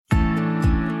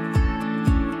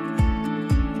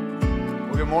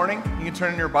morning. You can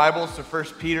turn in your Bibles to 1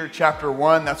 Peter chapter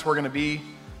 1. That's where we're going to be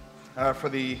for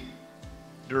the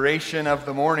duration of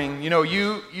the morning. You know,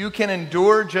 you can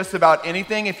endure just about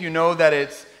anything if you know that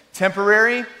it's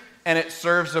temporary and it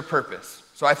serves a purpose.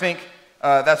 So I think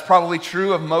that's probably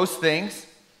true of most things.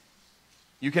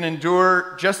 You can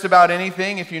endure just about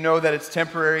anything if you know that it's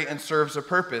temporary and serves a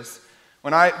purpose.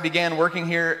 When I began working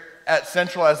here at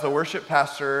Central as the worship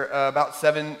pastor about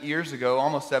 7 years ago,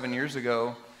 almost 7 years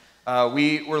ago,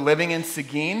 we were living in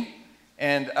Seguin,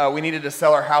 and we needed to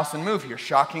sell our house and move here.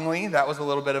 Shockingly, that was a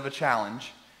little bit of a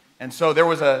challenge. And so there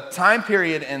was a time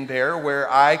period in there where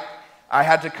I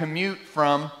had to commute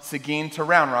from Seguin to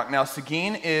Round Rock. Now,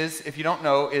 Seguin is, if you don't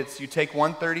know, you take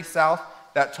 130 south,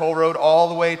 that toll road all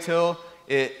the way till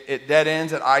it dead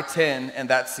ends at I-10, and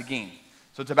that's Seguin.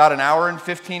 So it's about an hour and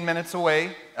 15 minutes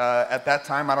away at that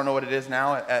time. I don't know what it is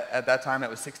now. At that time, it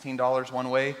was $16 one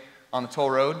way on the toll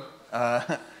road.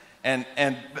 And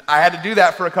I had to do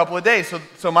that for a couple of days.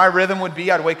 So my rhythm would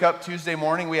be, I'd wake up Tuesday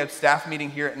morning. We had staff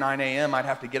meeting here at 9 a.m. I'd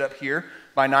have to get up here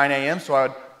by 9 a.m. So I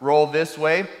would roll this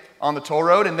way on the toll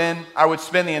road. And then I would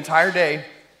spend the entire day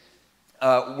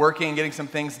working and getting some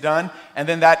things done. And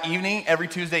then that evening, every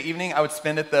Tuesday evening, I would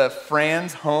spend at the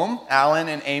Fran's home. Alan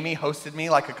and Amy hosted me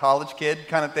like a college kid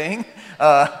kind of thing.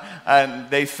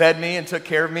 And they fed me and took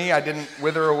care of me. I didn't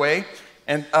wither away.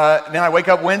 And then I wake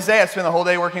up Wednesday. I spend the whole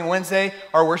day working Wednesday.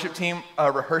 Our worship team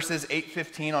rehearses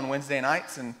 8:15 on Wednesday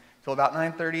nights until about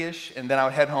 9:30ish. And then I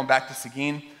would head home back to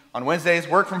Seguin on Wednesdays,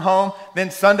 work from home.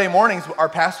 Then Sunday mornings, our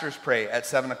pastors pray at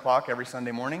 7 o'clock every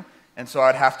Sunday morning. And so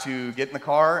I'd have to get in the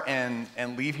car and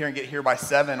leave here and get here by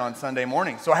 7 on Sunday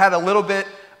morning. So I had a little bit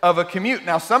of a commute.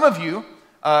 Now, some of you,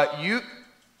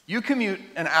 you commute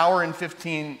an hour and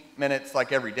 15 minutes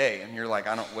like every day. And you're like,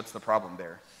 what's the problem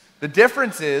there? The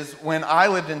difference is when I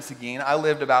lived in Seguin, I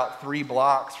lived about 3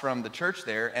 blocks from the church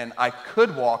there. And I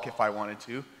could walk if I wanted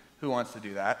to. Who wants to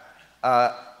do that?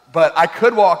 But I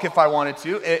could walk if I wanted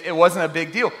to. It wasn't a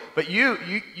big deal. But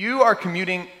you are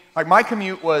commuting, like my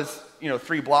commute was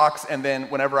 3 blocks, and then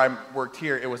whenever I worked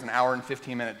here, it was an hour and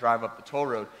 15-minute drive up the toll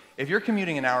road. If you're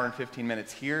commuting an hour and 15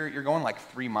 minutes here, you're going like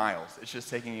 3 miles. It's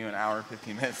just taking you an hour and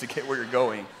 15 minutes to get where you're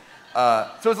going.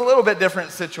 So it's a little bit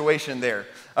different situation there.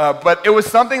 But it was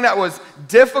something that was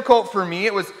difficult for me.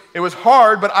 It was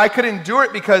hard, but I could endure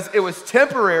it because it was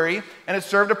temporary and it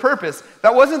served a purpose.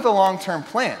 That wasn't the long-term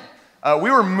plan. We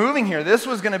were moving here. This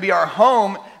was going to be our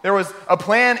home. There was a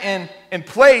plan in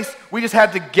place. We just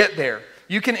had to get there.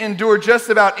 You can endure just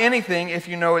about anything if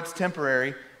you know it's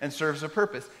temporary and serves a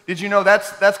purpose. Did you know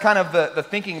that's kind of the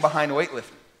thinking behind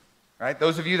weightlifting, right?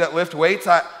 Those of you that lift weights,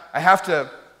 I have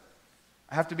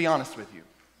to be honest with you.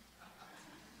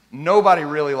 Nobody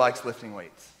really likes lifting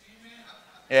weights.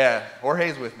 Yeah,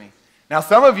 Jorge's with me. Now,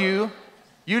 some of you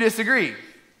disagree,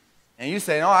 and you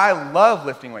say, "No, I love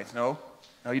lifting weights." No,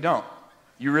 you don't.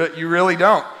 You really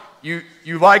don't. You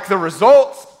like the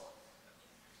results.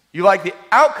 You like the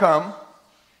outcome.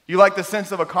 You like the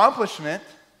sense of accomplishment.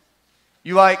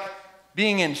 You like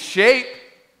being in shape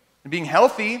and being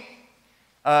healthy.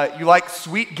 You like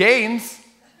sweet gains,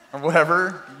 or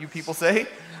whatever you people say.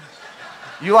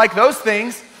 You like those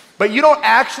things, but you don't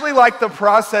actually like the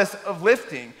process of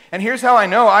lifting. And here's how I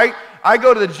know. I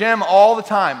go to the gym all the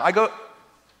time. I go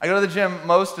to the gym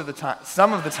most of the time.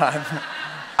 Some of the time.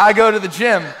 I go to the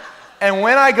gym. And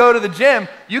when I go to the gym,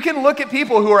 you can look at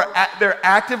people who they're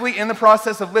actively in the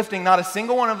process of lifting. Not a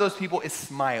single one of those people is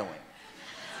smiling.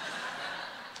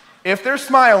 If they're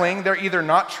smiling, they're either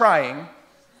not trying,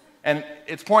 and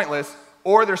it's pointless,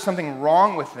 or there's something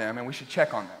wrong with them, and we should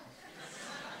check on them.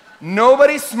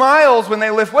 Nobody smiles when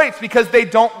they lift weights because they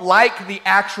don't like the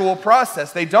actual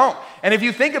process. They don't. And if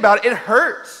you think about it, it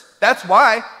hurts. That's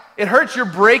why. It hurts. You're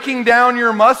breaking down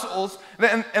your muscles.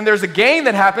 And there's a gain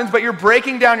that happens, but you're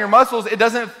breaking down your muscles. It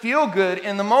doesn't feel good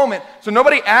in the moment. So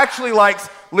nobody actually likes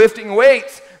lifting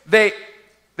weights. They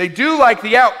do like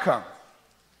the outcome.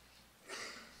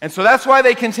 And so that's why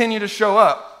they continue to show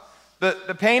up.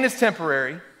 The pain is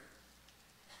temporary.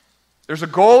 There's a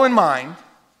goal in mind.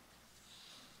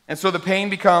 And so the pain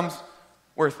becomes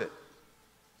worth it.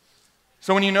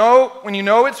 So when you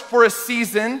know it's for a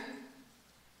season,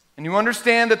 and you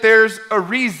understand that there's a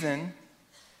reason,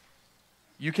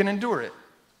 you can endure it.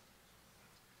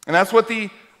 And that's what the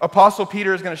Apostle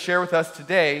Peter is going to share with us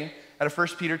today out of 1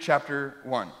 Peter chapter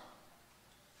 1.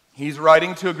 He's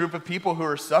writing to a group of people who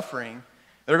are suffering.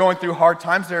 They're going through hard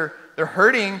times. They're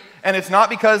hurting, and it's not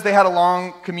because they had a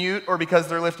long commute or because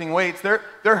they're lifting weights. They're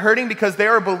hurting because they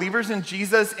are believers in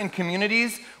Jesus in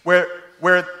communities where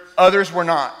others were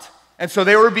not. And so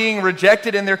they were being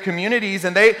rejected in their communities,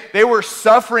 and they were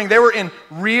suffering. They were in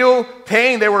real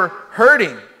pain. They were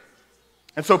hurting.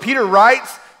 And so Peter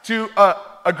writes to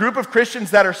a group of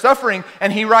Christians that are suffering,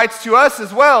 and he writes to us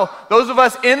as well, those of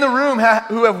us in the room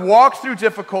who have walked through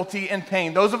difficulty and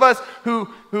pain, those of us who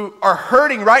are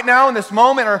hurting right now in this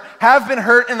moment or have been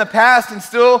hurt in the past and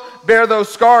still bear those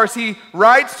scars. He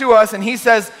writes to us and he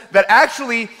says that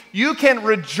actually you can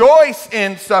rejoice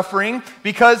in suffering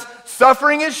because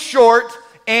suffering is short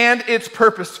and it's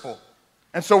purposeful.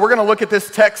 And so we're going to look at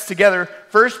this text together.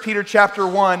 1 Peter chapter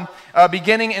 1,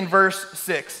 beginning in verse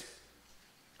 6.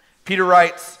 Peter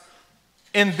writes,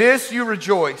 "In this you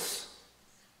rejoice,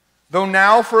 though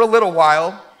now for a little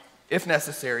while, if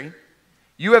necessary,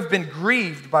 you have been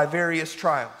grieved by various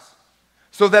trials,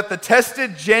 so that the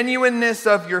tested genuineness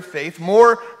of your faith,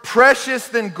 more precious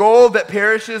than gold that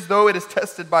perishes though it is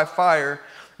tested by fire,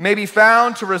 may be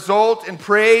found to result in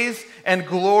praise and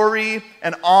glory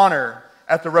and honor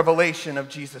at the revelation of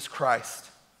Jesus Christ.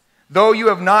 Though you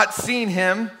have not seen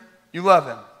him, you love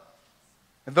him.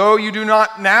 And though you do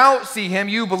not now see him,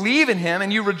 you believe in him,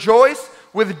 and you rejoice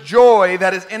with joy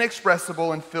that is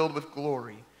inexpressible and filled with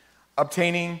glory,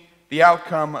 obtaining the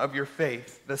outcome of your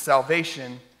faith, the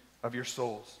salvation of your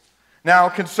souls. Now,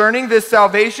 concerning this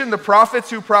salvation, the prophets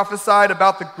who prophesied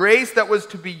about the grace that was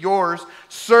to be yours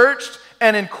searched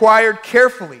and inquired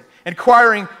carefully,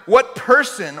 inquiring what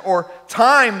person or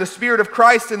time the Spirit of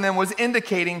Christ in them was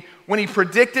indicating when he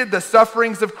predicted the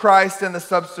sufferings of Christ and the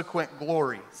subsequent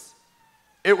glories.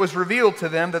 It was revealed to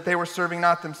them that they were serving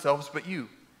not themselves but you,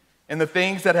 and the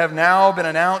things that have now been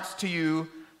announced to you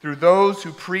through those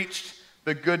who preached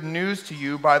the good news to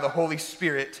you by the Holy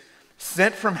Spirit,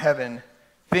 sent from heaven,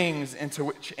 things into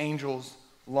which angels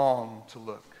long to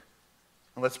look."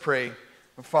 And let's pray.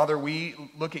 Father, we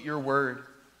look at your word.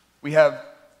 We have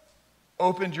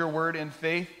opened your word in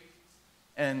faith,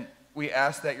 and we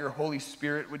ask that your Holy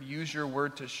Spirit would use your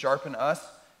word to sharpen us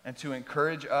and to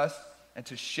encourage us and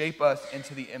to shape us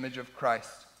into the image of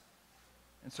Christ.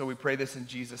 And so we pray this in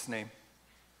Jesus' name.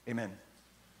 Amen.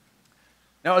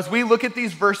 Now, as we look at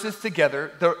these verses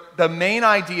together, the main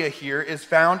idea here is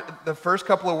found the first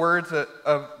couple of words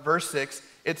of verse 6.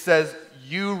 It says,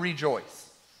 "You rejoice."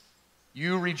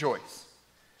 You rejoice.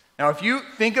 Now, if you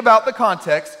think about the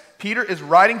context, Peter is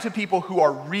writing to people who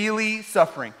are really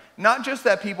suffering. Not just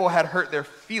that people had hurt their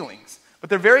feelings, but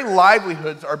their very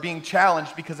livelihoods are being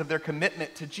challenged because of their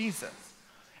commitment to Jesus.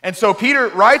 And so Peter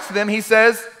writes to them, he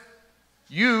says,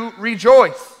 "You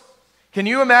rejoice." Can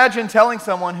you imagine telling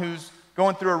someone who's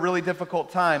going through a really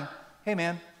difficult time, "Hey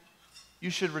man, you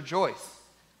should rejoice"?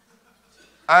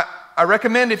 I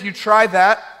recommend if you try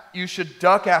that, you should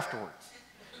duck afterwards.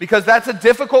 Because that's a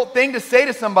difficult thing to say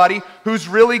to somebody who's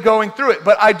really going through it.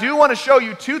 But I do want to show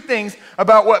you two things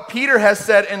about what Peter has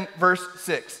said in verse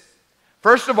 6.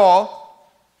 First of all,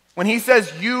 when he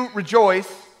says, "You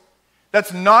rejoice,"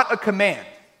 that's not a command.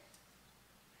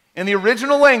 In the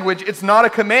original language, it's not a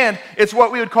command. It's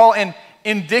what we would call an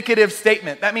indicative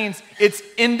statement. That means it's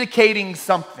indicating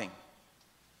something.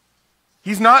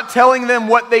 He's not telling them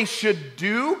what they should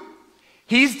do.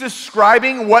 He's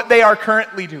describing what they are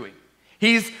currently doing.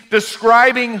 He's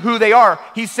describing who they are.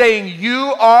 He's saying,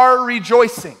 "You are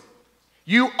rejoicing.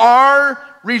 You are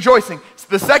rejoicing." So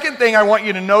the second thing I want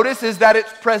you to notice is that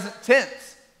it's present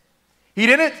tense.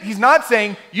 He's not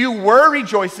saying you were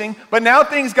rejoicing, but now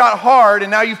things got hard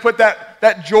and now you've put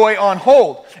that joy on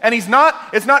hold. And it's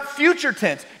not future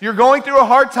tense. You're going through a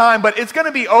hard time, but it's going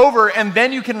to be over and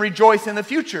then you can rejoice in the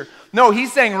future. No,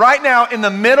 he's saying right now in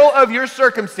the middle of your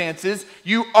circumstances,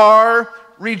 you are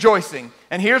rejoicing.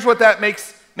 And here's what that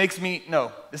makes me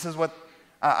know. This is what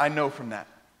I know from that.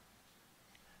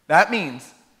 That means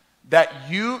that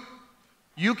you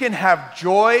can have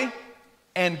joy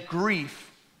and grief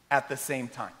at the same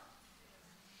time.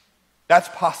 That's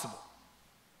possible.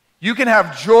 You can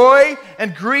have joy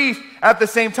and grief at the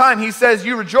same time. He says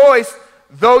you rejoice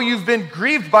though you've been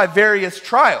grieved by various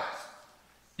trials.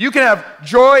 You can have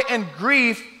joy and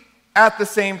grief at the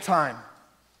same time.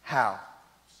 How?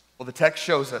 Well, the text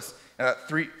shows us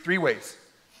three ways.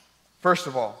 First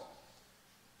of all,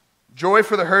 joy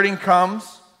for the hurting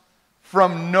comes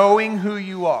from knowing who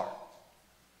you are.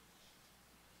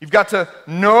 You've got to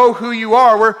know who you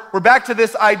are. We're back to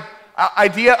this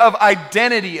idea of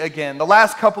identity again. The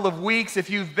last couple of weeks,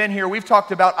 if you've been here, we've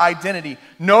talked about identity.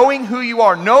 Knowing who you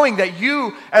are, knowing that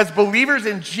you, as believers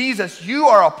in Jesus, you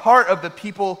are a part of the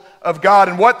people of God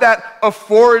and what that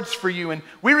affords for you. And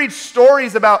we read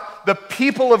stories about the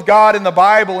people of God in the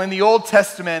Bible, in the Old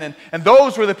Testament, and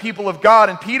those were the people of God.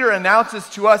 And Peter announces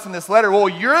to us in this letter, well,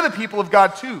 you're the people of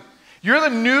God too. You're the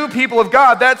new people of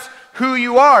God. That's who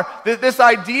you are. This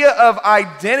idea of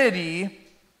identity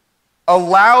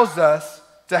allows us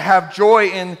to have joy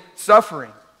in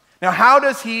suffering. Now, how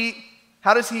does he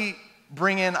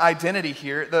bring in identity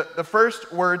here? The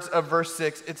first words of verse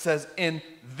 6, it says, in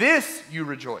this you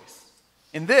rejoice.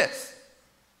 In this.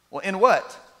 Well, in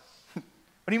what? What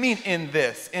do you mean in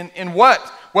this? In what?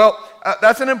 Well,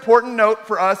 that's an important note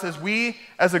for us as we,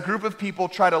 as a group of people,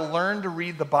 try to learn to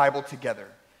read the Bible together.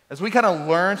 As we kind of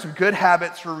learn some good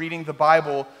habits for reading the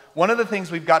Bible, one of the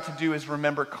things we've got to do is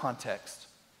remember context.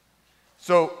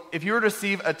 So if you were to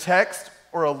receive a text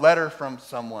or a letter from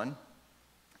someone,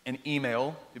 an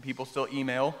email, do people still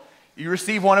email? You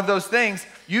receive one of those things,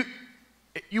 you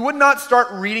would not start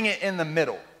reading it in the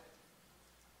middle.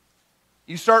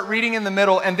 You start reading in the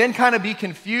middle and then kind of be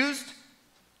confused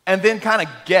and then kind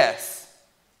of guess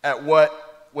at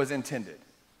what was intended.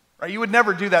 Right? You would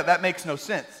never do that. That makes no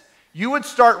sense. You would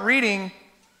start reading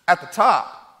at the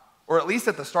top, or at least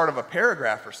at the start of a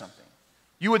paragraph or something.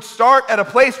 You would start at a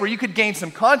place where you could gain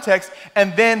some context,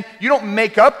 and then you don't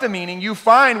make up the meaning. You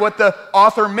find what the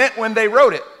author meant when they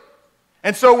wrote it.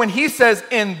 And so when he says,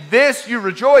 in this you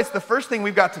rejoice, the first thing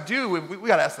we've got to do, we've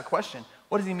got to ask the question,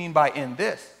 what does he mean by in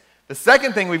this? The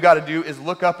second thing we've got to do is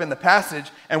look up in the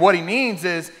passage, and what he means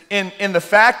is in the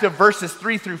fact of verses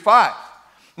 3 through 5.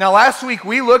 Now, last week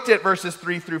we looked at verses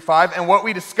 3 through 5, and what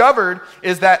we discovered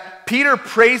is that Peter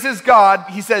praises God.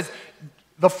 He says,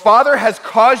 the Father has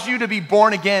caused you to be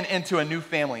born again into a new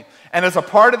family. And as a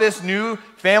part of this new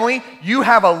family, you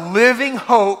have a living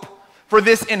hope for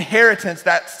this inheritance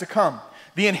that's to come.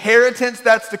 The inheritance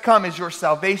that's to come is your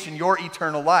salvation, your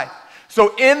eternal life.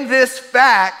 So in this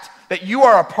fact that you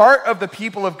are a part of the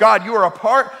people of God, you are a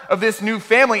part of this new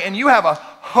family, and you have a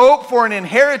hope for an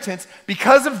inheritance,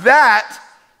 because of that,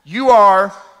 you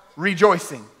are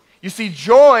rejoicing. You see,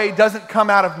 joy doesn't come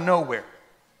out of nowhere.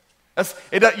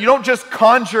 You don't just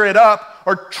conjure it up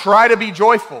or try to be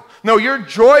joyful. No, your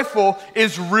joyful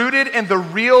is rooted in the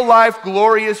real life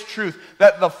glorious truth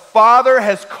that the Father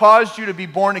has caused you to be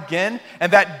born again,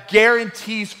 and that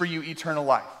guarantees for you eternal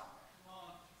life.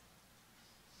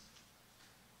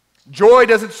 Joy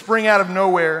doesn't spring out of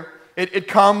nowhere. It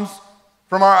comes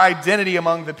from our identity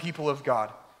among the people of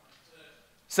God.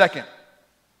 Second,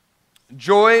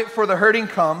 joy for the hurting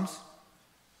comes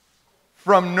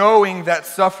from knowing that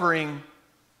suffering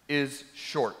is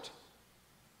short.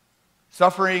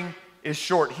 Suffering is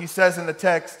short. He says in the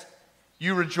text,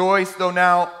 you rejoice, though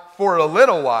now for a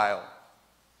little while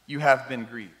you have been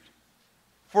grieved.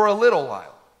 For a little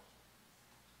while.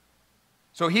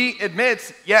 So he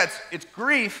admits, yeah, it's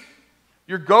grief.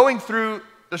 You're going through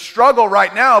the struggle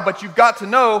right now, but you've got to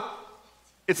know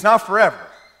it's not forever.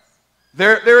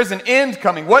 There is an end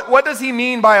coming. What does he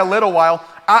mean by a little while?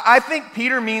 I think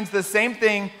Peter means the same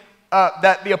thing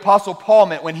that the Apostle Paul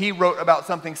meant when he wrote about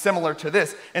something similar to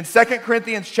this. In 2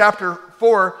 Corinthians chapter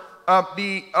 4,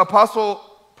 the Apostle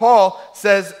Paul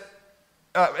says,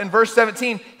 in verse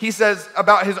 17, he says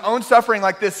about his own suffering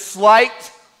like this,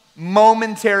 slight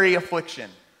momentary affliction.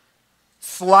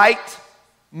 Slight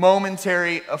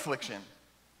momentary affliction.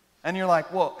 And you're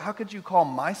like, well, how could you call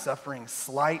my suffering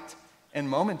slight and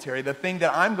momentary? The thing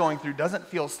that I'm going through doesn't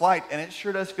feel slight, and it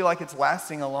sure does feel like it's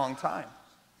lasting a long time.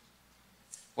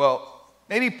 Well,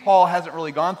 maybe Paul hasn't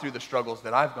really gone through the struggles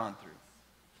that I've gone through.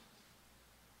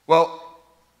 Well,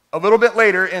 a little bit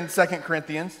later in 2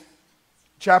 Corinthians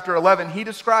chapter 11, he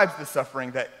describes the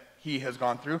suffering that he has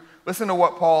gone through. Listen to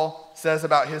what Paul says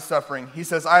about his suffering. He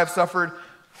says, I have suffered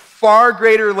far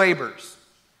greater labors,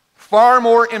 far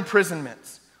more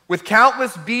imprisonments, with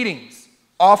countless beatings,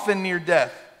 often near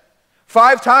death.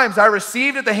 5 times I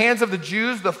received at the hands of the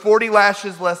Jews the 40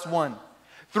 lashes less one.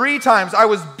 3 times I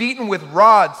was beaten with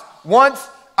rods. Once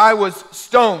I was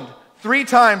stoned. 3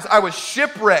 times I was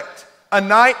shipwrecked. A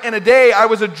night and a day I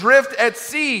was adrift at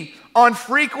sea, on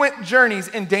frequent journeys,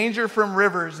 in danger from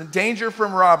rivers, and danger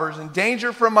from robbers, and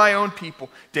danger from my own people,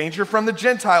 danger from the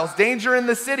Gentiles, danger in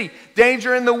the city,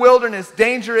 danger in the wilderness,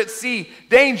 danger at sea,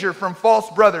 danger from false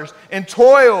brothers, and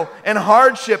toil and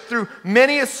hardship through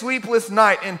many a sleepless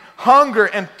night, and hunger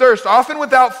and thirst, often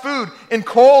without food, and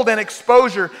cold and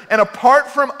exposure. And apart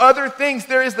from other things,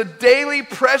 there is the daily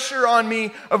pressure on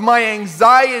me of my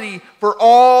anxiety for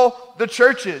all the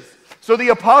churches. So the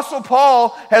Apostle Paul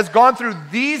has gone through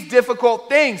these difficult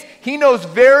things. He knows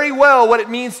very well what it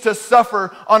means to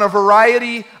suffer on a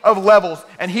variety of levels.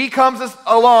 And he comes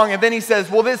along and then he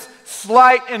says, well, this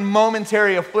slight and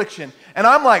momentary affliction. And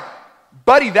I'm like,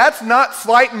 buddy, that's not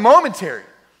slight and momentary.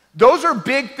 Those are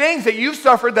big things that you've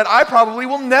suffered that I probably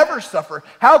will never suffer.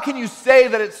 How can you say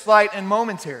that it's slight and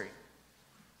momentary?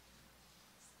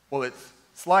 Well, it's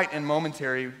slight and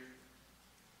momentary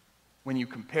when you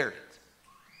compare it.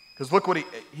 Because look what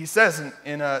he says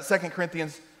in 2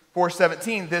 Corinthians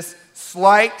 4:17, this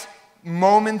slight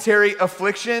momentary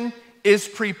affliction is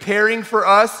preparing for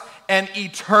us an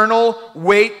eternal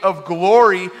weight of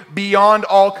glory beyond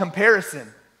all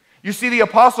comparison. You see, the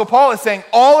Apostle Paul is saying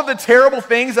all of the terrible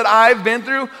things that I've been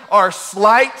through are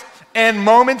slight and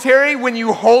momentary when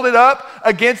you hold it up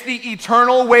against the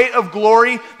eternal weight of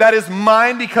glory that is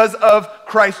mine because of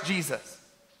Christ Jesus.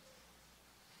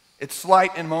 It's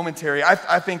slight and momentary.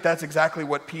 I think that's exactly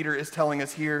what Peter is telling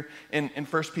us here in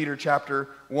 1 Peter chapter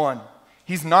 1.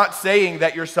 He's not saying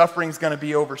that your suffering is going to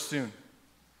be over soon.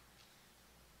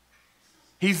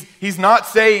 He's not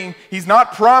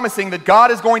promising that God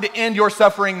is going to end your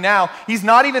suffering now. He's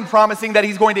not even promising that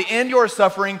he's going to end your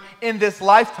suffering in this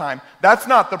lifetime. That's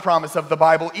not the promise of the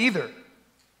Bible either.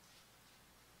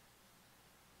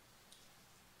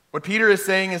 What Peter is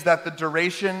saying is that the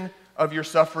duration of your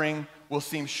suffering will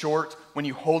seem short when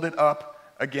you hold it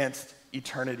up against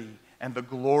eternity and the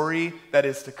glory that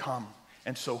is to come.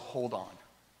 And so hold on.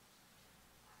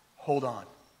 Hold on.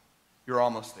 You're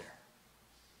almost there.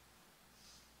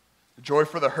 The joy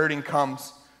for the hurting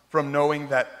comes from knowing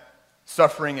that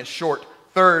suffering is short.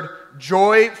 Third,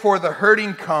 joy for the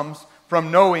hurting comes from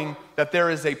knowing that there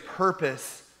is a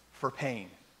purpose for pain.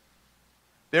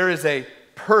 There is a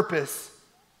purpose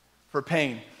for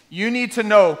pain. You need to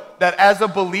know that as a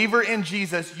believer in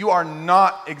Jesus, you are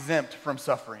not exempt from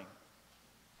suffering.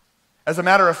 As a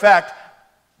matter of fact,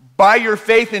 by your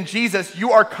faith in Jesus,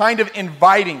 you are kind of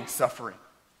inviting suffering.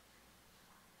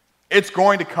 It's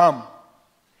going to come.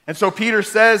 And so Peter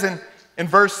says in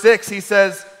verse 6, he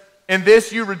says, "In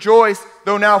this you rejoice,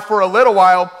 though now for a little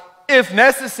while, if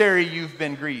necessary, you've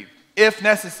been grieved." If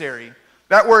necessary.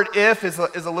 That word "if" is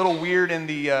a little weird in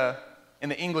the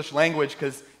English language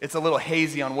because it's a little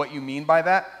hazy on what you mean by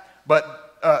that.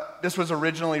 But this was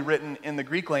originally written in the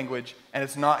Greek language, and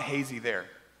it's not hazy there.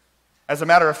 As a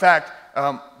matter of fact,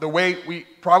 the way we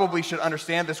probably should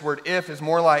understand this word "if" is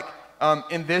more like,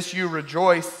 "In this you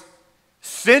rejoice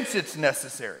since it's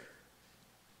necessary."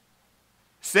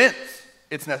 Since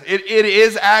it's necessary. It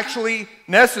is actually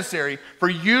necessary for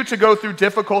you to go through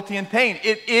difficulty and pain.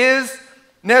 It is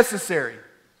necessary.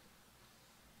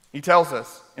 He tells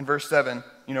us in verse 7,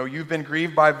 you've been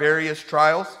grieved by various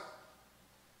trials,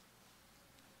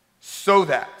 so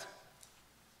that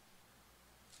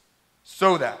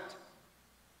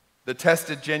the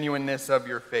tested genuineness of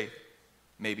your faith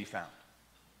may be found.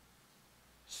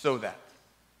 So that.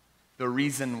 The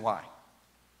reason why.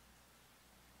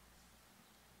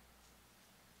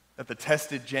 That the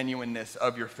tested genuineness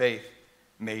of your faith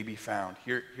may be found.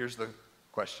 Here's the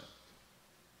question.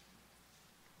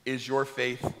 Is your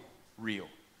faith real?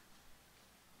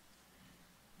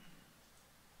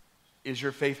 Is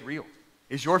your faith real?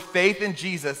 Is your faith in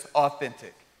Jesus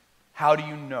authentic? How do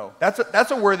you know?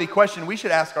 That's a worthy question we should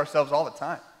ask ourselves all the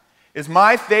time. Is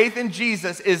my faith in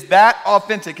Jesus, is that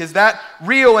authentic? Is that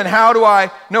real? And how do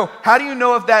I know? How do you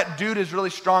know if that dude is really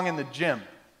strong in the gym?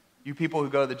 You people who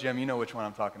go to the gym, you know which one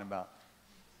I'm talking about.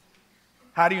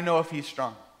 How do you know if he's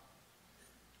strong?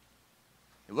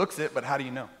 He looks it, but how do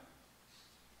you know?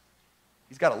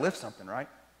 He's got to lift something, right?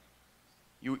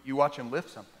 You watch him lift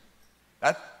something.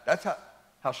 That's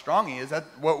how strong he is. That's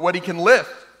what he can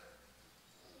lift.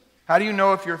 How do you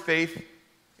know if your faith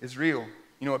is real?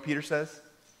 You know what Peter says?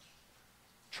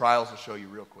 Trials will show you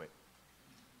real quick.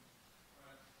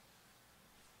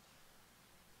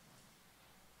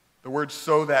 The words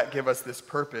 "so that" give us this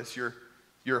purpose.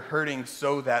 You're hurting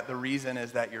so that the reason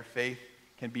is that your faith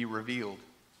can be revealed.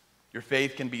 Your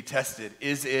faith can be tested.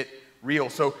 Is it real?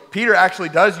 So Peter actually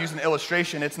does use an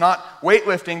illustration. It's not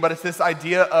weightlifting, but it's this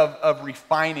idea of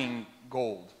refining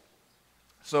gold.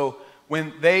 So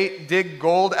when they dig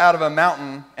gold out of a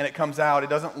mountain and it comes out, it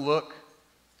doesn't look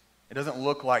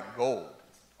like gold.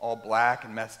 It's all black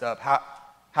and messed up.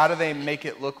 How do they make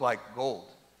it look like gold?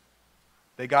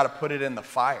 They got to put it in the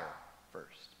fire first.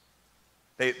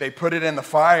 They put it in the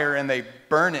fire and they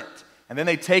burn it. And then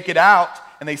they take it out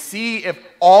and they see if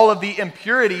all of the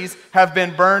impurities have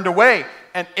been burned away.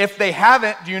 And if they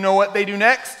haven't, do you know what they do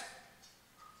next?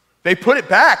 They put it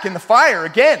back in the fire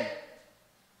again.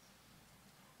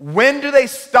 When do they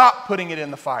stop putting it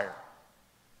in the fire?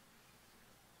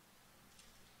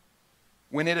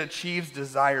 When it achieves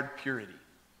desired purity.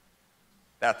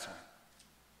 That's when.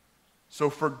 So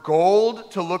for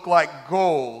gold to look like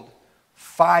gold,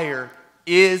 fire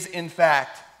is in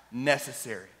fact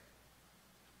necessary.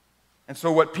 And so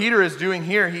what Peter is doing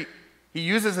here, he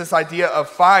uses this idea of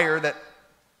fire, that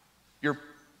your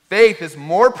Faith is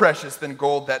more precious than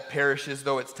gold that perishes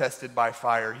though it's tested by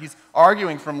fire. He's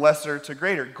arguing from lesser to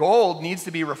greater. Gold needs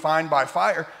to be refined by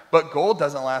fire, but gold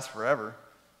doesn't last forever.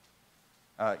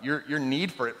 Your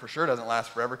need for it for sure doesn't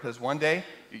last forever, because one day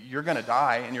you're going to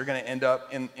die and you're going to end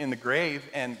up in the grave,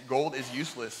 and gold is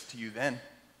useless to you then.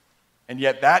 And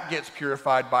yet that gets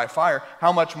purified by fire.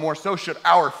 How much more so should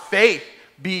our faith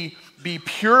be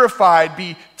purified,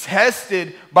 be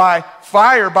tested by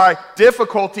fire, by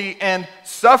difficulty and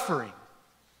suffering?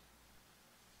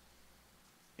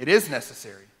 It is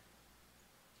necessary.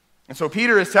 And so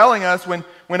Peter is telling us when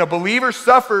a believer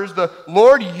suffers, the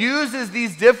Lord uses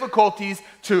these difficulties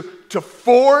to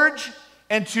forge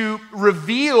and to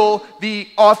reveal the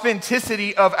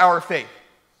authenticity of our faith.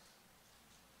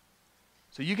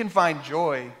 So you can find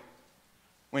joy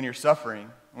when you're suffering,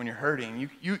 when you're hurting.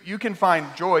 You can find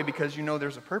joy because you know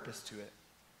there's a purpose to it.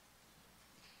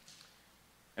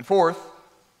 And fourth,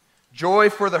 joy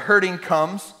for the hurting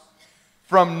comes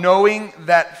from knowing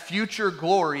that future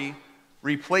glory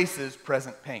replaces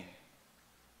present pain.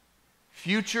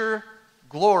 Future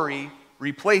glory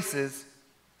replaces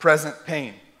present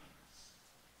pain.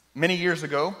 Many years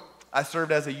ago, I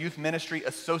served as a youth ministry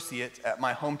associate at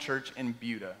my home church in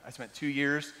Buda. I spent 2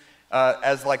 years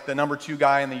as like the number 2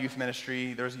 guy in the youth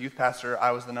ministry. There was a youth pastor.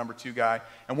 I was the number 2 guy.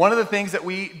 And one of the things that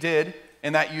we did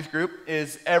in that youth group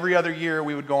is every other year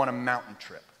we would go on a mountain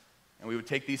trip. And we would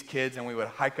take these kids and we would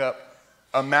hike up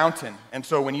a mountain. And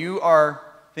so when you are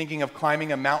thinking of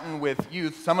climbing a mountain with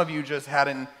youth, some of you just had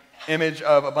an image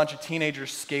of a bunch of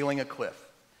teenagers scaling a cliff.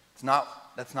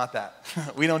 That's not that.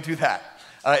 We don't do that.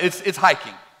 It's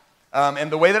hiking.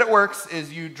 And the way that it works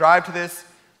is you drive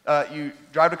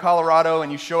to Colorado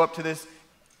and you show up to this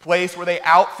place where they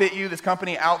outfit you. This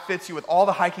company outfits you with all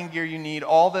the hiking gear you need,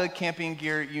 all the camping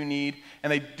gear you need,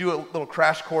 and they do a little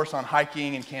crash course on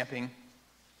hiking and camping.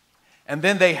 And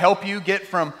then they help you get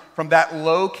from that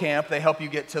low camp, they help you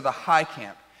get to the high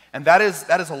camp. And that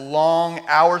is a long,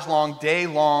 hours-long,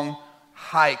 day-long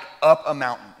hike up a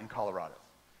mountain in Colorado.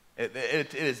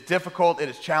 It is difficult, it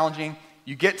is challenging.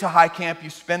 You get to high camp, you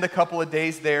spend a couple of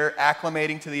days there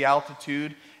acclimating to the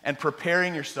altitude and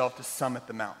preparing yourself to summit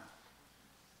the mountain.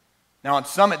 Now on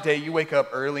summit day, you wake up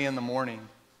early in the morning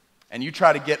and you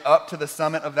try to get up to the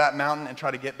summit of that mountain and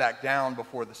try to get back down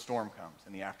before the storm comes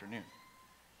in the afternoon.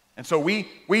 And so we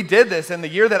did this, and the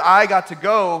year that I got to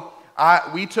go,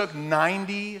 we took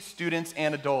 90 students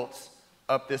and adults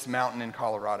up this mountain in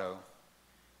Colorado.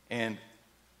 And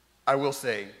I will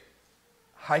say,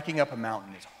 hiking up a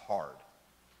mountain is hard.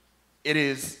 It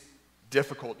is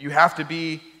difficult. You have to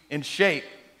be in shape.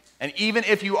 And even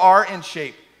if you are in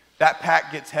shape, that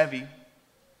pack gets heavy.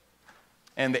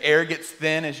 And the air gets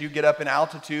thin as you get up in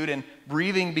altitude, and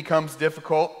breathing becomes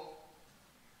difficult.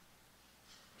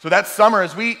 So that summer,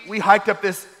 as we hiked up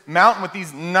this mountain with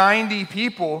these 90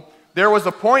 people, there was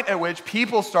a point at which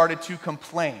people started to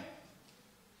complain.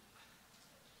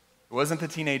 It wasn't the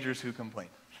teenagers who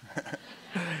complained.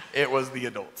 It was the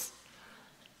adults.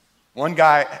 One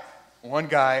guy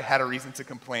had a reason to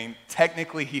complain.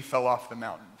 Technically, he fell off the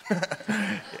mountain.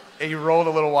 He rolled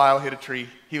a little while, hit a tree.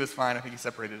 He was fine. I think he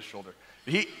separated his shoulder.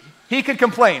 He could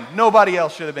complain. Nobody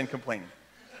else should have been complaining.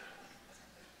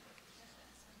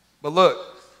 But look,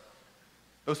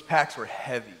 those packs were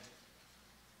heavy.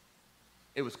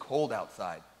 It was cold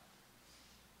outside.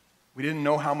 We didn't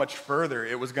know how much further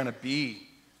it was going to be.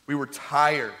 We were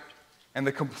tired, and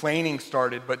the complaining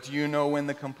started. But do you know when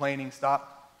the complaining stopped?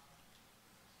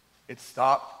 It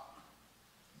stopped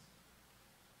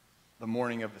the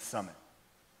morning of the summit.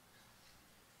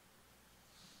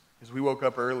 Because we woke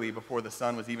up early before the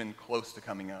sun was even close to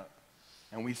coming up,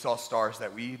 and we saw stars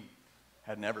that we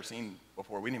had never seen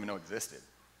before. We didn't even know existed.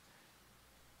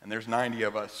 And there's 90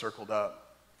 of us circled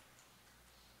up,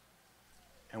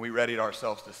 and we readied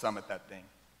ourselves to summit that thing.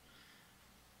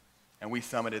 And we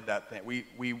summited that thing.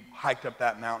 We hiked up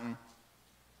that mountain,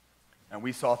 and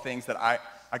we saw things that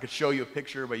I could show you a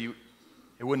picture, but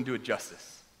it wouldn't do it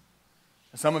justice.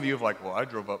 And some of you have like, well, I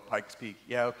drove up Pikes Peak.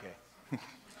 Yeah, okay.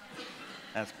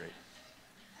 That's great.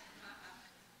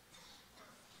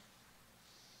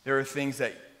 There are things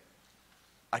that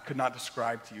I could not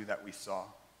describe to you that we saw.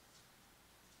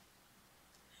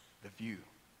 The view.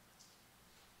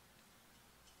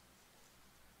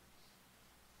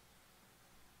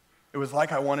 It was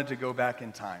like I wanted to go back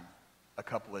in time a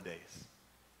couple of days.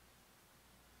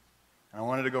 And I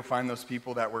wanted to go find those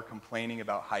people that were complaining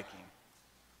about hiking.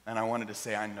 And I wanted to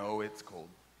say, I know it's cold.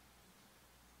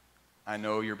 I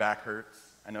know your back hurts.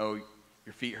 I know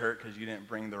your feet hurt because you didn't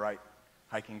bring the right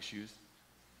hiking shoes.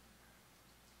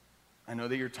 I know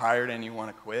that you're tired and you want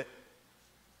to quit.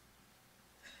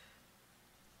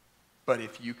 But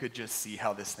if you could just see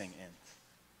how this thing ends.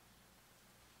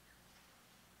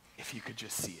 If you could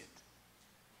just see it.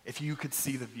 If you could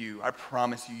see the view, I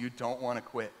promise you, you don't want to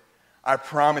quit. I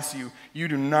promise you, you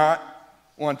do not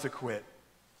want to quit.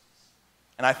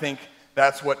 And I think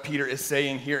that's what Peter is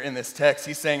saying here in this text.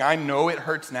 He's saying, I know it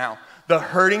hurts now. The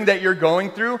hurting that you're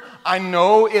going through, I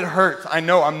know it hurts. I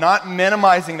know, I'm not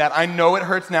minimizing that. I know it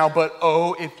hurts now, but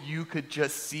oh, if you could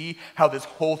just see how this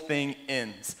whole thing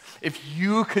ends. If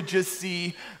you could just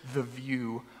see the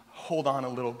view, hold on a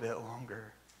little bit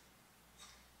longer.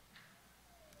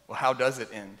 Well, how does it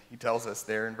end? He tells us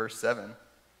there in verse 7.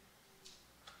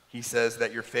 He says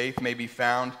that your faith may be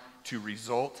found to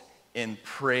result in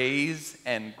praise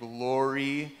and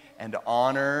glory and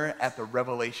honor at the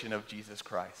revelation of Jesus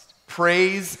Christ.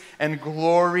 Praise and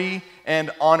glory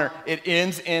and honor. It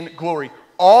ends in glory.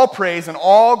 All praise and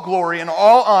all glory and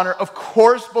all honor, of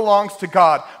course, belongs to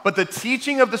God. But the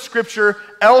teaching of the Scripture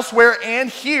elsewhere and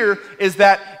here is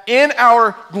that in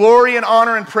our glory and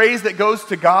honor and praise that goes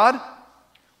to God,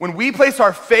 when we place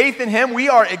our faith in Him, we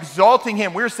are exalting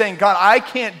Him. We're saying, God, I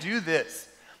can't do this.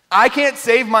 I can't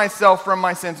save myself from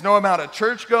my sins. No amount of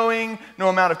church going, no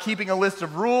amount of keeping a list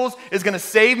of rules is going to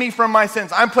save me from my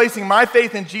sins. I'm placing my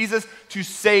faith in Jesus to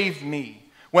save me.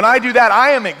 When I do that,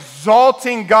 I am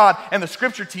exalting God. And the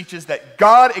Scripture teaches that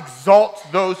God exalts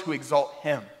those who exalt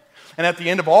Him. And at the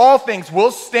end of all things,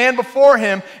 we'll stand before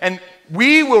Him and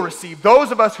we will receive,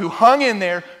 those of us who hung in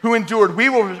there, who endured, we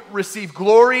will receive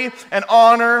glory and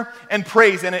honor and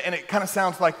praise. And it kind of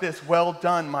sounds like this: well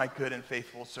done, my good and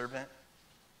faithful servant.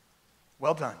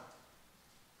 Well done.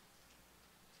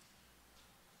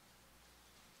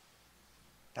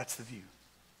 That's the view.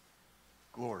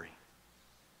 Glory.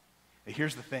 But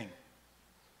here's the thing.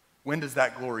 When does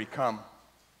that glory come?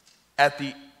 At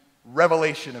the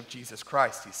revelation of Jesus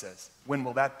Christ, he says. When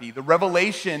will that be? The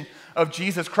revelation of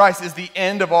Jesus Christ is the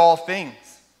end of all things.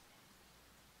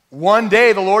 One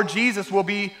day the Lord Jesus will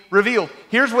be revealed.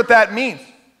 Here's what that means.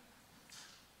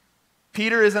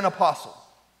 Peter is an apostle.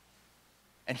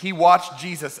 And he watched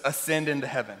Jesus ascend into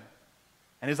heaven.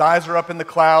 And his eyes are up in the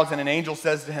clouds, and an angel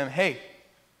says to him, hey,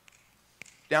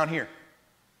 down here,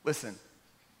 listen,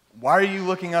 why are you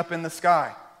looking up in the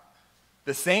sky?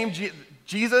 The same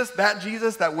Jesus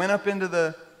that went up into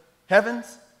the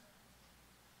heavens,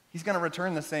 he's going to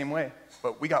return the same way.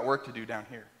 But we got work to do down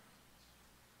here.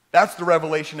 That's the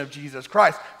revelation of Jesus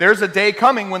Christ. There's a day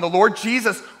coming when the Lord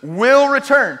Jesus will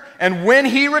return. And when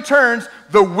he returns,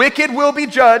 the wicked will be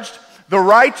judged. The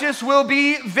righteous will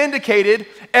be vindicated.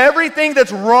 Everything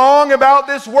that's wrong about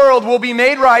this world will be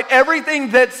made right. Everything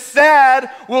that's sad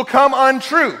will come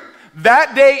untrue.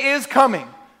 That day is coming.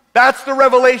 That's the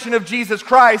revelation of Jesus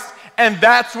Christ, and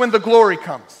that's when the glory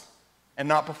comes, and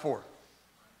not before.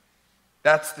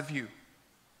 That's the view.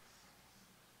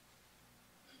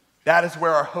 That is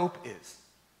where our hope is.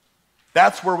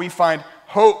 That's where we find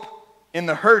hope in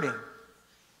the hurting.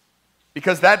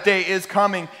 Because that day is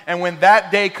coming, and when that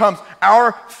day comes,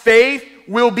 our faith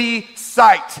will be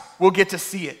sight. We'll get to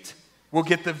see it. We'll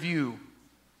get the view.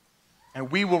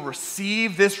 And we will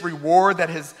receive this reward that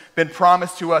has been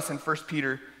promised to us in 1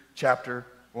 Peter chapter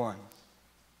 1.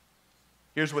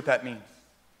 Here's what that means.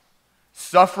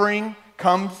 Suffering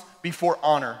comes before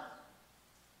honor.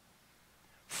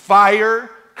 Fire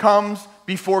comes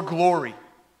before glory.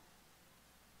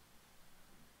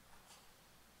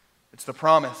 It's the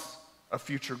promise of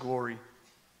future glory.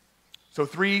 So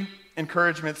 3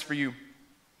 encouragements for you.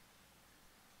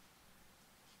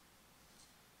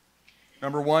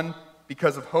 Number 1,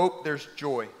 because of hope, there's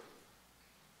joy.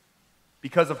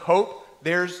 Because of hope,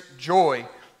 there's joy.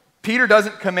 Peter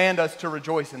doesn't command us to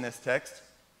rejoice in this text.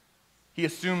 He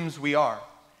assumes we are.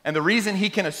 And the reason he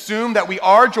can assume that we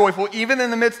are joyful, even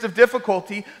in the midst of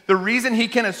difficulty, the reason he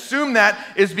can assume that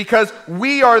is because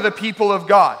we are the people of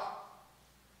God.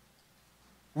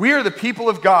 We are the people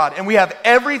of God, and we have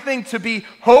everything to be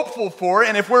hopeful for.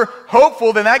 And if we're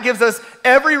hopeful, then that gives us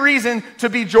every reason to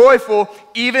be joyful,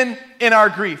 even in our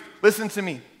grief. Listen to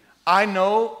me. I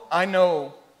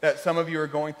know that some of you are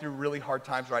going through really hard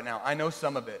times right now. I know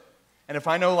some of it. And if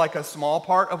I know like a small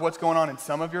part of what's going on in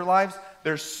some of your lives,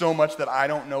 there's so much that I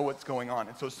don't know what's going on.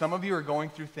 And so some of you are going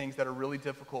through things that are really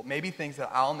difficult, maybe things that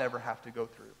I'll never have to go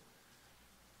through.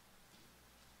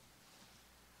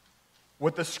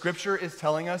 What the Scripture is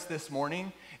telling us this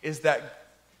morning is that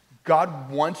God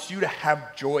wants you to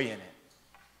have joy in it.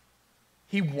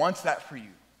 He wants that for you.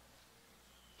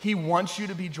 He wants you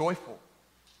to be joyful.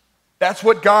 That's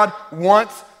what God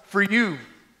wants for you.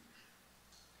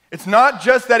 It's not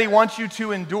just that he wants you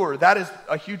to endure. That is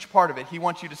a huge part of it. He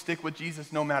wants you to stick with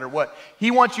Jesus no matter what.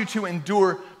 He wants you to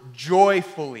endure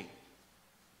joyfully.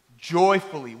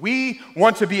 joyfully. We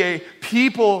want to be a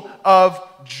people of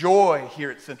joy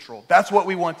here at Central. That's what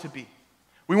we want to be.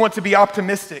 We want to be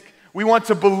optimistic. We want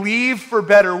to believe for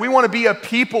better. We want to be a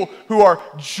people who are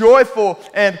joyful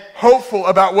and hopeful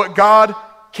about what God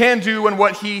can do and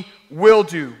what He will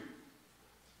do.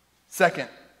 Second,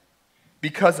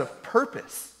 because of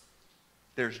purpose,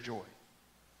 there's joy.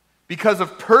 Because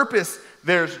of purpose,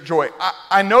 there's joy.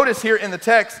 I notice here in the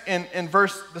text, in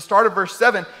the start of verse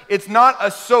 7, it's not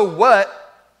a so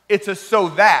what, it's a so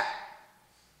that.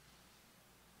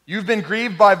 You've been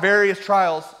grieved by various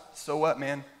trials. So what,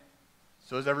 man?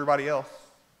 So is everybody else.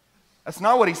 That's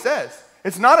not what he says.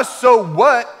 It's not a so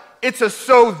what, it's a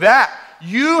so that.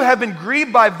 You have been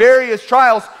grieved by various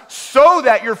trials so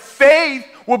that your faith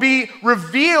will be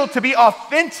revealed to be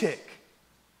authentic.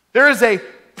 There is a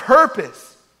purpose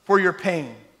for your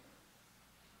pain.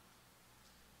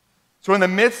 So in the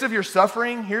midst of your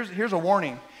suffering, here's a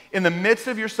warning. In the midst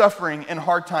of your suffering and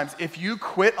hard times, if you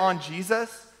quit on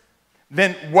Jesus,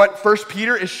 then what 1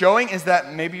 Peter is showing is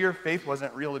that maybe your faith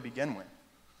wasn't real to begin with.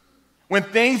 When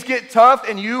things get tough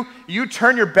and you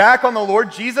turn your back on the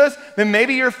Lord Jesus, then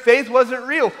maybe your faith wasn't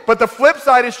real. But the flip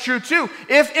side is true too.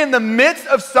 If in the midst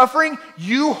of suffering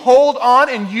you hold on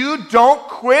and you don't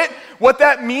quit, what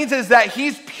that means is that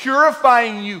He's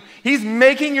purifying you. He's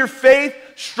making your faith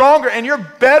stronger, and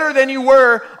you're better than you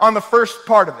were on the first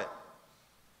part of it.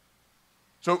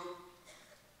 So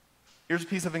here's a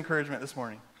piece of encouragement this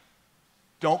morning.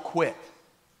 Don't quit.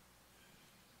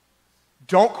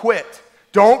 Don't quit.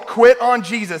 Don't quit on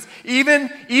Jesus. Even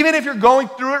if you're going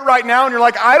through it right now and you're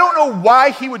like, I don't know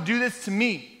why He would do this to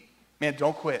me. Man,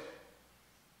 don't quit.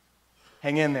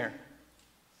 Hang in there.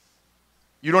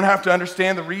 You don't have to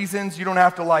understand the reasons. You don't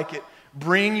have to like it.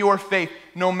 Bring your faith,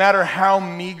 no matter how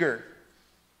meager,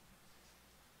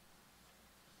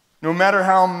 no matter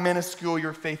how minuscule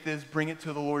your faith is, bring it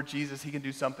to the Lord Jesus. He can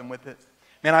do something with it.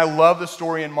 Man, I love the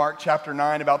story in Mark chapter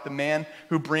 9 about the man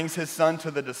who brings his son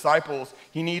to the disciples.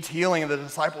 He needs healing, and the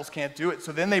disciples can't do it.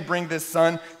 So then they bring this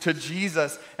son to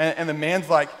Jesus, and the man's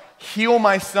like, heal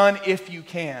my son if you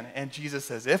can. And Jesus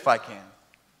says, if I can.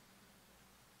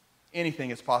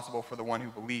 Anything is possible for the one who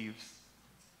believes.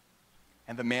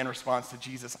 And the man responds to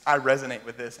Jesus. I resonate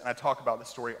with this, and I talk about this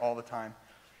story all the time.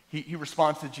 He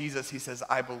responds to Jesus. He says,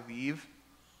 I believe.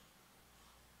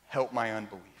 Help my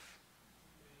unbelief.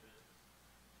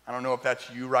 I don't know if that's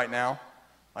you right now.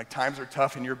 Like times are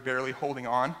tough and you're barely holding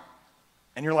on.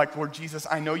 And you're like, Lord Jesus,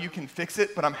 I know you can fix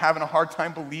it, but I'm having a hard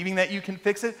time believing that you can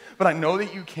fix it. But I know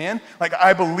that you can. Like,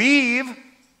 I believe.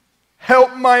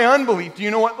 Help my unbelief. Do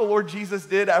you know what the Lord Jesus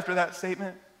did after that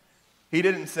statement? He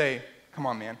didn't say, come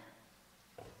on, man.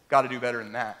 Got to do better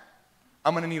than that.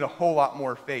 I'm going to need a whole lot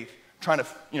more faith. Trying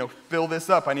to, fill this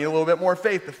up. I need a little bit more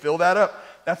faith to fill that up.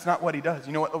 That's not what He does.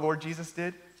 You know what the Lord Jesus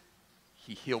did?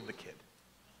 He healed the kid.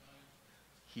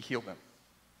 He healed him.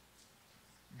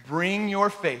 Bring your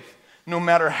faith, no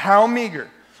matter how meager,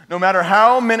 no matter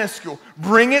how minuscule.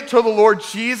 Bring it to the Lord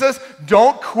Jesus.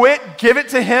 Don't quit. Give it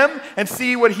to Him and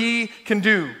see what He can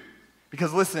do.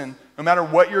 Because listen, no matter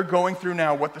what you're going through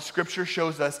now, what the Scripture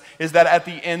shows us is that at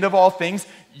the end of all things,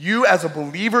 you as a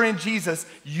believer in Jesus,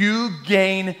 you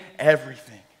gain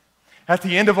everything. At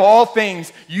the end of all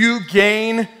things, you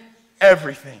gain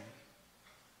everything.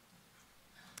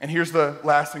 And here's the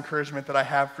last encouragement that I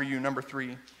have for you, number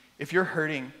 3. If you're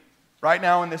hurting right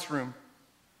now in this room,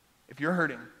 if you're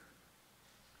hurting,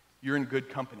 you're in good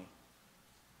company.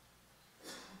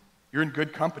 You're in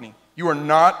good company. You are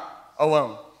not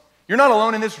alone. You're not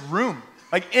alone in this room.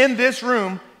 Like in this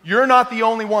room, you're not the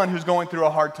only one who's going through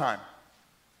a hard time.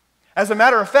 As a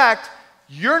matter of fact,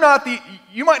 you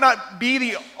might not be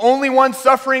the only one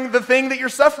suffering the thing that you're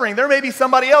suffering. There may be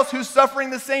somebody else who's suffering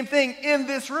the same thing in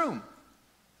this room.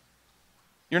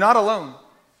 You're not alone.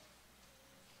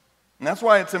 And that's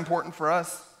why it's important for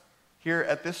us here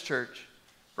at this church,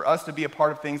 for us to be a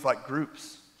part of things like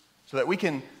groups, so that we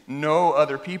can know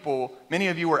other people. Many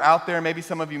of you were out there, maybe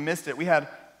some of you missed it. We had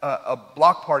a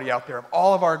block party out there of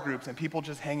all of our groups and people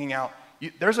just hanging out.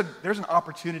 There's an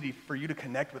opportunity for you to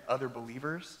connect with other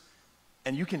believers,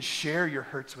 and you can share your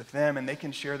hurts with them, and they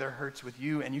can share their hurts with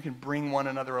you, and you can bring one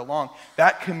another along.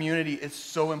 That community is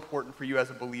so important for you as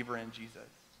a believer in Jesus.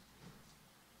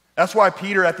 That's why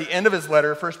Peter, at the end of his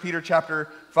letter, 1 Peter chapter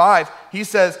 5, he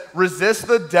says, resist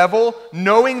the devil,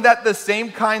 knowing that the same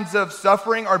kinds of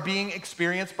suffering are being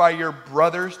experienced by your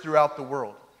brothers throughout the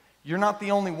world. You're not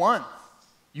the only one.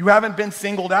 You haven't been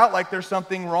singled out like there's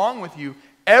something wrong with you.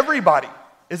 Everybody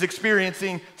is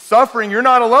experiencing suffering. You're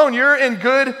not alone. You're in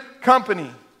good company.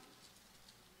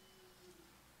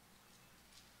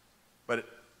 But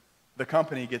the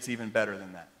company gets even better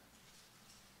than that.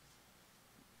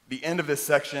 the end of this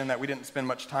section that we didn't spend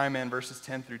much time in, verses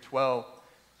 10 through 12,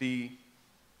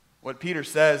 what Peter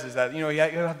says is that, you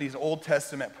have these Old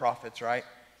Testament prophets, right?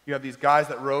 You have these guys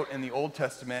that wrote in the Old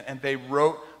Testament, and they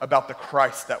wrote about the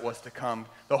Christ that was to come.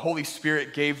 The Holy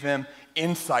Spirit gave them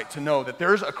insight to know that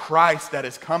there's a Christ that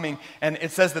is coming, and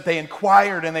it says that they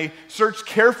inquired and they searched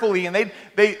carefully, and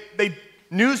they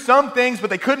knew some things, but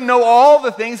they couldn't know all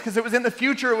the things because it was in the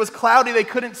future, it was cloudy, they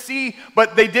couldn't see,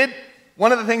 but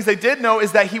one of the things they did know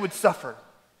is that he would suffer.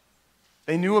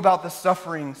 They knew about the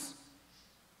sufferings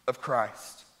of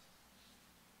Christ.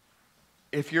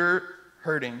 If you're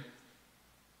hurting,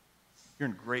 you're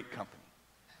in great company.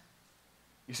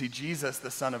 You see, Jesus, the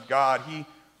Son of God, he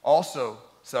also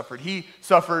suffered. He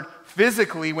suffered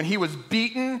physically when he was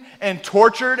beaten and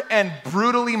tortured and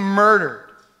brutally murdered.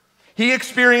 He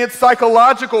experienced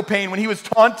psychological pain when he was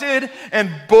taunted and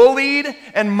bullied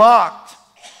and mocked.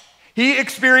 He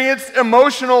experienced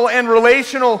emotional and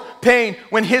relational pain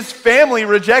when his family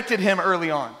rejected him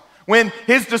early on, when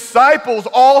his disciples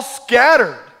all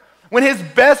scattered, when his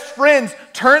best friends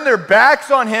turned their backs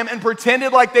on him and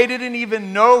pretended like they didn't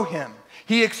even know him.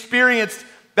 He experienced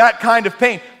that kind of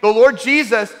pain. The Lord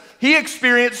Jesus, he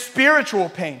experienced spiritual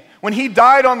pain. When he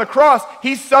died on the cross,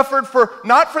 he suffered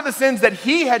not for the sins that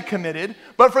he had committed,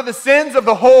 but for the sins of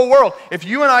the whole world. If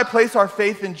you and I place our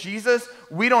faith in Jesus,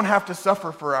 we don't have to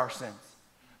suffer for our sins.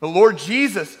 The Lord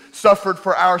Jesus suffered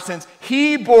for our sins.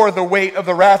 He bore the weight of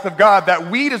the wrath of God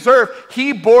that we deserve.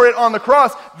 He bore it on the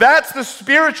cross. That's the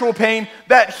spiritual pain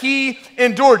that he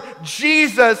endured.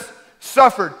 Jesus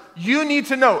suffered. You need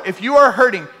to know, if you are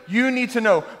hurting, you need to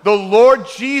know the Lord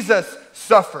Jesus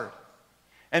suffered.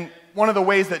 And one of the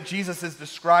ways that Jesus is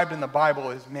described in the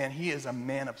Bible is, man, he is a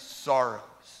man of sorrows.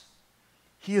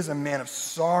 He is a man of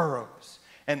sorrows.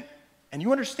 And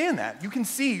you understand that. You can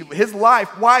see his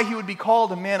life, why he would be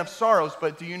called a man of sorrows.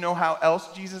 But do you know how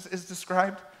else Jesus is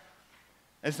described?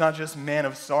 It's not just man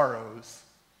of sorrows.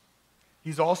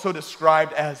 He's also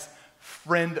described as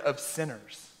friend of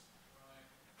sinners.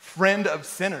 Friend of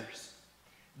sinners.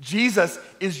 Jesus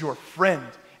is your friend.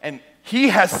 And he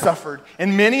has suffered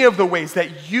in many of the ways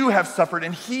that you have suffered.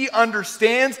 And he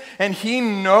understands and he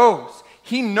knows.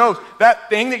 He knows that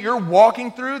thing that you're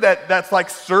walking through that's like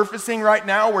surfacing right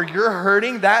now where you're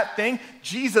hurting, that thing,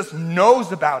 Jesus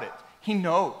knows about it. He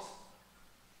knows.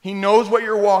 He knows what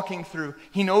you're walking through.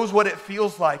 He knows what it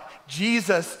feels like.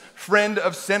 Jesus, friend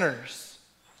of sinners.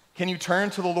 Can you turn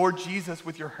to the Lord Jesus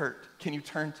with your hurt? Can you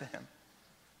turn to him?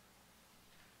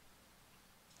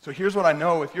 So here's what I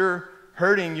know. If you're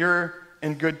hurting, you're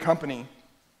in good company.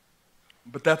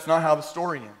 But that's not how the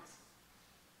story ends.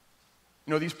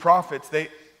 These prophets,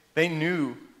 they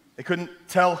knew, they couldn't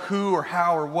tell who or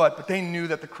how or what, but they knew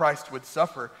that the Christ would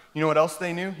suffer. You know what else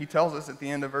they knew? He tells us at the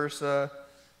end of verse, The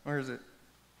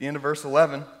end of verse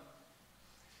 11.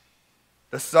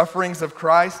 The sufferings of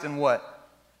Christ and what?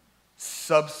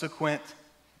 Subsequent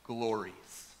glories.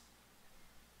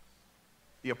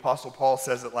 The Apostle Paul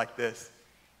says it like this: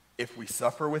 if we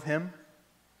suffer with him,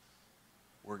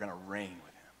 we're going to reign with him.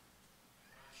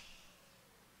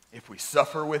 If we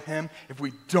suffer with him, if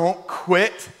we don't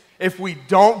quit, if we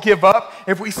don't give up,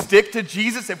 if we stick to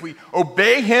Jesus, if we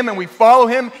obey him and we follow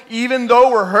him, even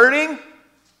though we're hurting,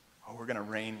 we're going to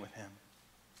reign with him.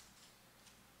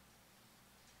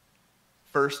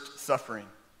 First suffering,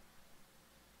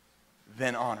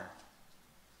 then honor.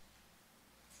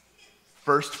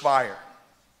 First fire,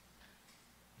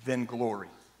 then glory.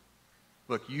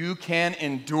 Look, you can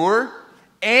endure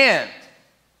and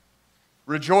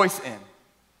rejoice in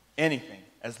anything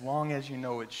as long as you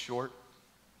know it's short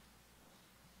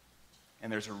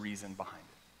and there's a reason behind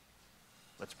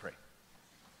it. Let's pray.